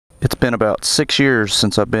It's been about 6 years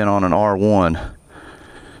since I've been on an R1,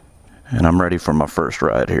 and I'm ready for my first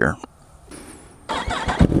ride here.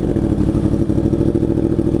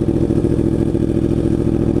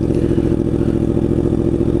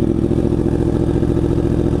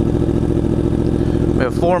 We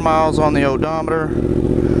have 4 miles on the odometer,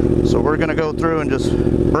 so we're going to go through and just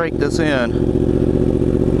break this in.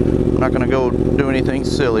 I'm not going to go do anything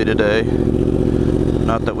silly today.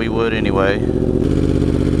 Not that we would anyway.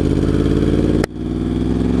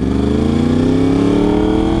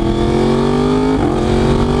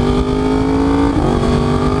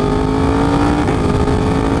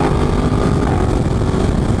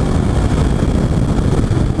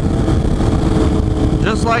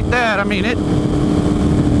 Just like that. I mean,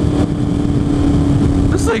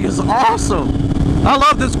 this thing is awesome. I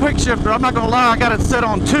love this quick shifter. I'm not gonna lie, I got it set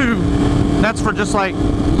on 2. That's for just like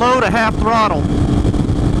low to half throttle.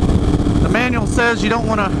 The manual says you don't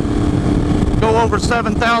want to go over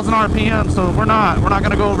 7,000 RPM, so we're not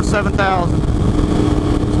gonna go over 7,000.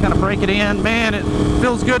 Just kind of break it in. Man, it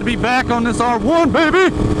feels good to be back on this R1, baby.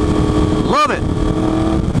 Love it.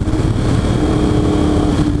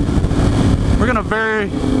 We're gonna vary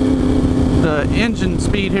the engine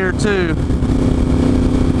speed here too.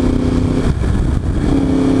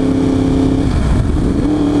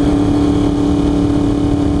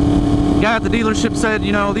 The guy at the dealership said,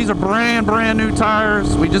 you know, these are brand new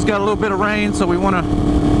tires. We just got a little bit of rain, so we want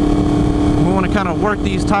to kind of work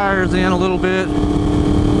these tires in a little bit,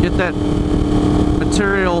 get that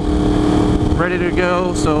material ready to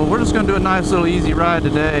go. So we're just gonna do a nice little easy ride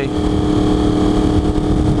today.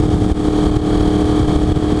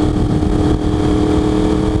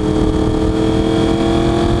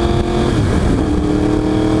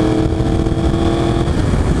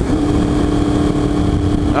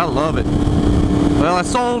 I love it. Well, I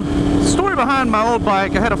sold, story behind my old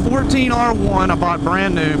bike, I had a 14 R1 I bought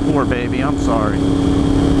brand new. Poor baby, I'm sorry.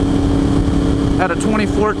 Had a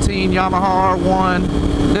 2014 Yamaha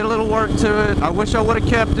R1, did a little work to it. I wish I would have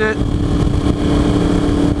kept it.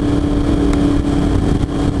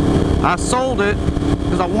 I sold it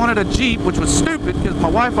because I wanted a Jeep, which was stupid because my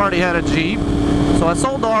wife already had a Jeep. So I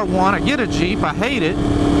sold the R1, I get a Jeep, I hate it,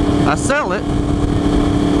 I sell it.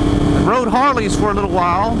 Rode Harleys for a little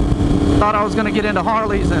while. Thought I was going to get into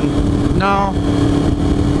Harleys, and no.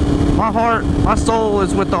 My heart, my soul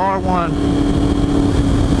is with the R1.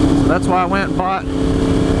 So that's why I went and bought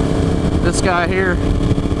this guy here.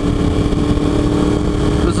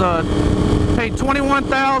 It was paid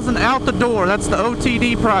 $21,000 out the door. That's the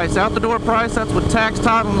OTD price. Out the door price, that's with tax,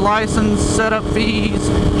 title, and license, setup fees,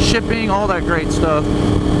 shipping, all that great stuff.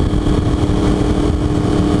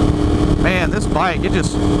 Man, this bike, it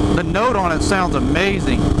just, the note on it sounds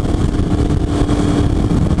amazing.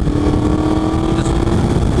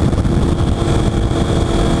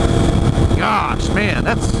 Gosh, man,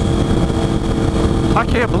 I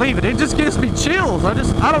can't believe it. It just gives me chills. I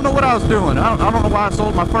don't know what I was doing. I don't know why I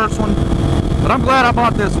sold my first one, but I'm glad I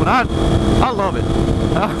bought this one. I love it.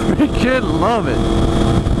 I freaking love it.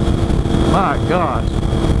 My gosh.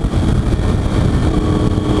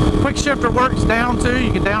 Quick shifter works down too.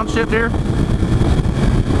 You can downshift here.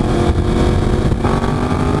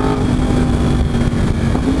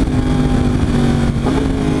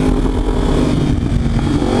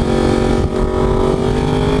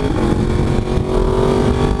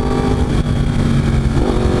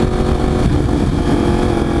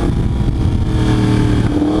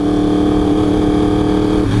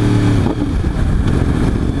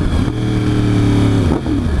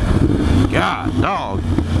 God, dog.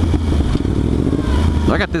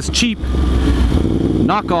 I got this cheap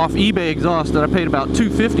knockoff eBay exhaust that I paid about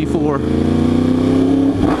 $250 for.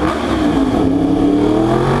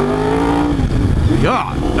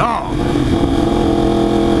 God, dog.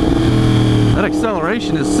 That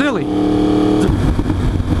acceleration is silly.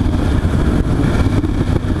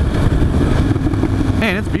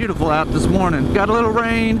 Man, it's beautiful out this morning. Got a little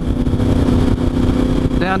rain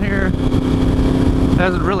down here.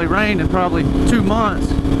 Hasn't really rained in probably 2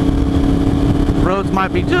 months. Roads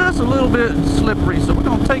might be just a little bit slippery, so we're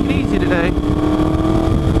gonna take it easy today.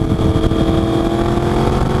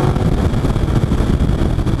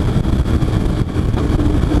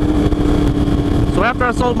 So after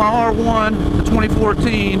I sold my R1, the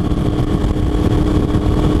 2014,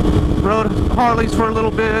 rode Harleys for a little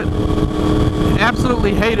bit, and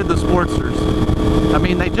absolutely hated the Sportsters. I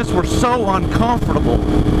mean, they just were so uncomfortable.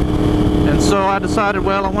 And so I decided,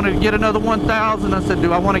 well, I wanted to get another 1000. I said,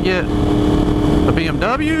 do I want to get a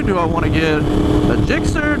BMW? Do I want to get a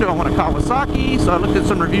Gixxer? Do I want a Kawasaki? So I looked at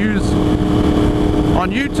some reviews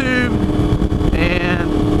on YouTube, and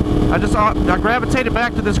I gravitated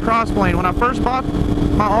back to this Crossplane. When I first bought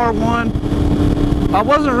my R1, I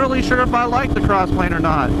wasn't really sure if I liked the Crossplane or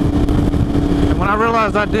not. And when I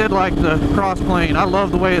realized I did like the Crossplane, I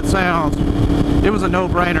love the way it sounds. It was a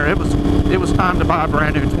no-brainer. It was time to buy a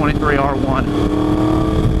brand new 23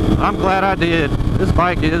 R1. I'm glad I did. This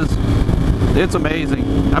bike it's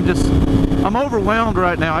amazing. I'm overwhelmed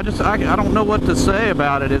right now. I don't know what to say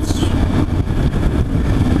about it.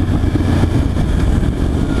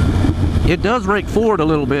 It does rake forward a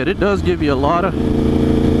little bit. It does give you a lot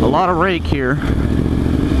of rake here.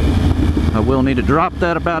 I will need to drop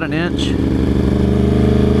that about an inch.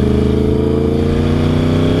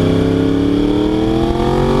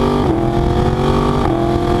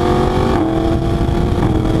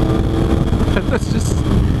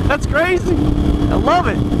 That's crazy. I love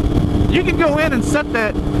it. You can go in and set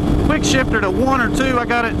that quick shifter to 1 or 2. I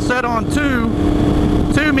got it set on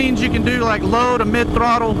 2. 2 means you can do like low to mid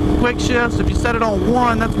throttle quick shifts. If you set it on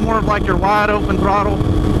 1, that's more of like your wide open throttle.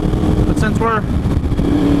 But since we're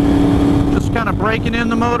just kind of breaking in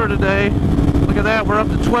the motor today, look at that, we're up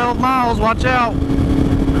to 12 miles. Watch out.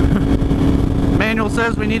 Manual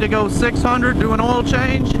says we need to go 600, do an oil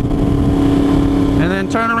change, and then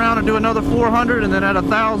turn around and do another 400, and then at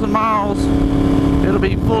 1,000 miles it'll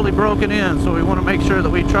be fully broken in. So we want to make sure that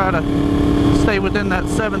we try to stay within that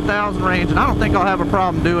 7,000 range, and I don't think I'll have a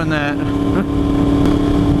problem doing that.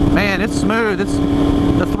 Man, it's smooth.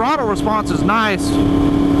 The throttle response is nice.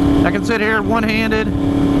 I can sit here one-handed,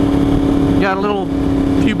 got a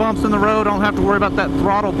few bumps in the road. I don't have to worry about that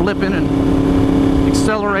throttle blipping and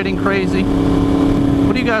accelerating crazy.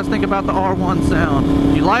 What do you guys think about the R1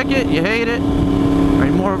 sound? You like it? You hate it? Are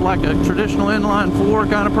you more of like a traditional inline 4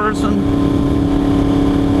 kind of person?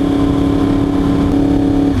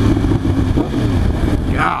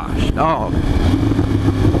 Gosh, dog.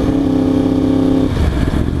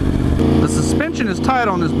 The suspension is tight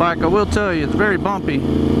on this bike, I will tell you. It's very bumpy.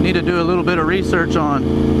 Need to do a little bit of research on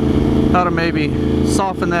how to maybe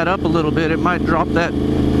soften that up a little bit. It might drop that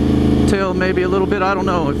tail maybe a little bit. I don't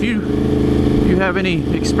know. If you have any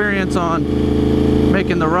experience on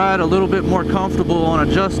making the ride a little bit more comfortable on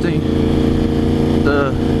adjusting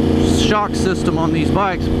the shock system on these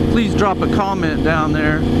bikes, please drop a comment down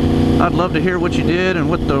there. I'd love to hear what you did and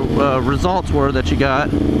what the results were that you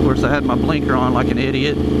got. Of course, I had my blinker on like an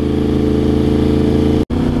idiot.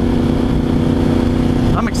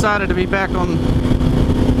 I'm excited to be back on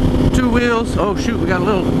 2 wheels. Oh shoot, we got a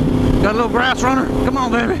little grass runner. Come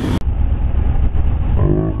on, baby.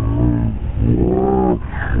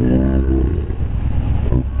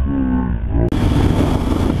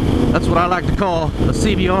 That's what I like to call a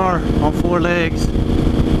CBR on 4 legs.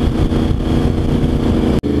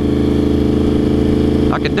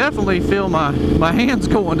 I can definitely feel my hands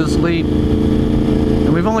going to sleep.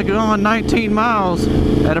 And we've only gone 19 miles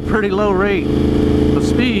at a pretty low rate of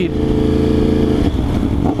speed.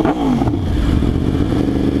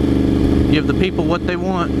 Give the people what they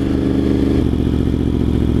want.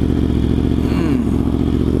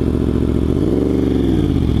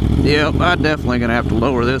 Yep, I'm definitely gonna have to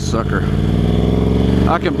lower this sucker.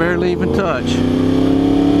 I can barely even touch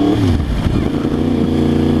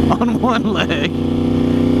on 1 leg.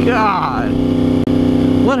 God,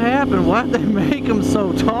 what happened? Why'd they make them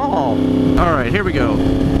so tall? All right, here we go.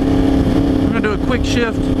 We're gonna do a quick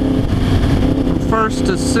shift from 1st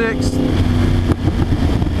to 6th,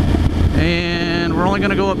 and we're only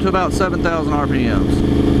gonna go up to about 7,000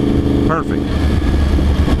 RPMs. Perfect.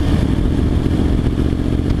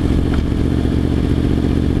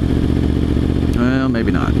 Well,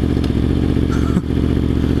 maybe not.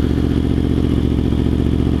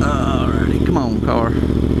 Alrighty, come on, car.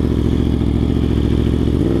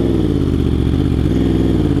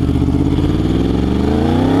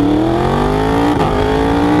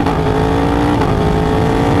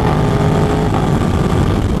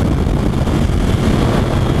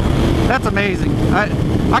 That's amazing.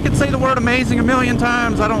 I can say the word amazing a million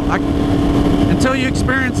times. Until you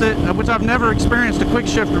experience it, which I've never experienced a quick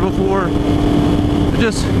shifter before.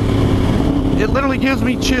 It literally gives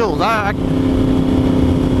me chills.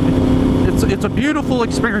 It's a beautiful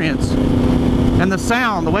experience, and the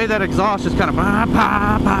sound, the way that exhaust just kind of bah,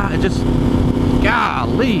 bah, bah, it just,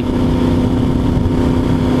 golly,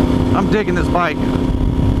 I'm digging this bike.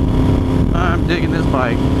 I'm digging this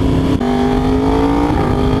bike.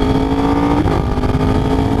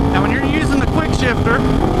 Now, when you're using the quick shifter,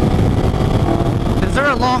 is there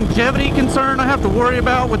a longevity concern I have to worry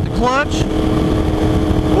about with the clutch?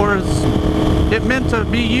 Or is it meant to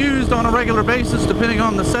be used on a regular basis depending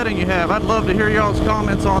on the setting you have? I'd love to hear y'all's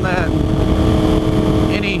comments on that.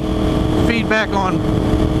 Any feedback on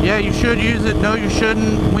Yeah, you should use it. No, you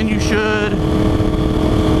shouldn't. When you should.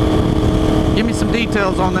 Give me some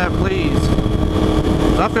details on that, please.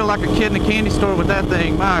 I feel like a kid in a candy store with that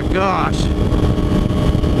thing. My gosh.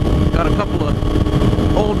 Got a couple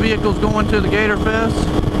of old vehicles going to the Gator Fest.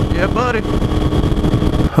 Yeah, buddy.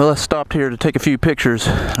 Well, I stopped here to take a few pictures.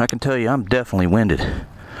 I can tell you, I'm definitely winded.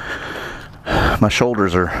 My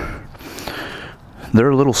shoulders they're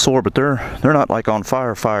a little sore, but they're not like on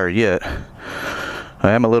fire yet.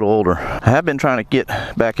 I am a little older. I have been trying to get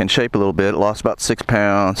back in shape a little bit. Lost about 6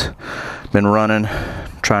 pounds. Been running,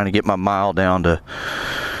 trying to get my mile down to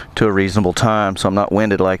a reasonable time so I'm not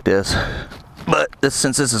winded like this. But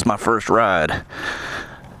since this is my first ride,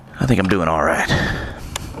 I think I'm doing all right.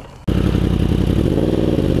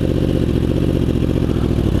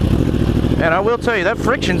 And I will tell you, that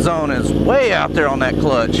friction zone is way out there on that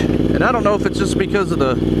clutch. And I don't know if it's just because of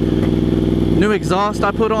the new exhaust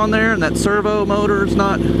I put on there and that servo motor's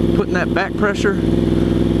not putting that back pressure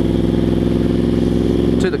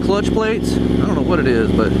to the clutch plates. I don't know what it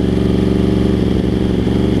is, but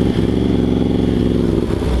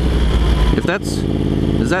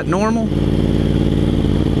is that normal?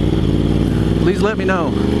 Please let me know.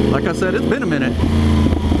 Like I said, it's been a minute.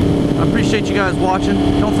 I appreciate you guys watching.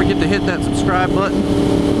 Don't forget to hit that subscribe button.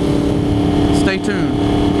 Stay tuned.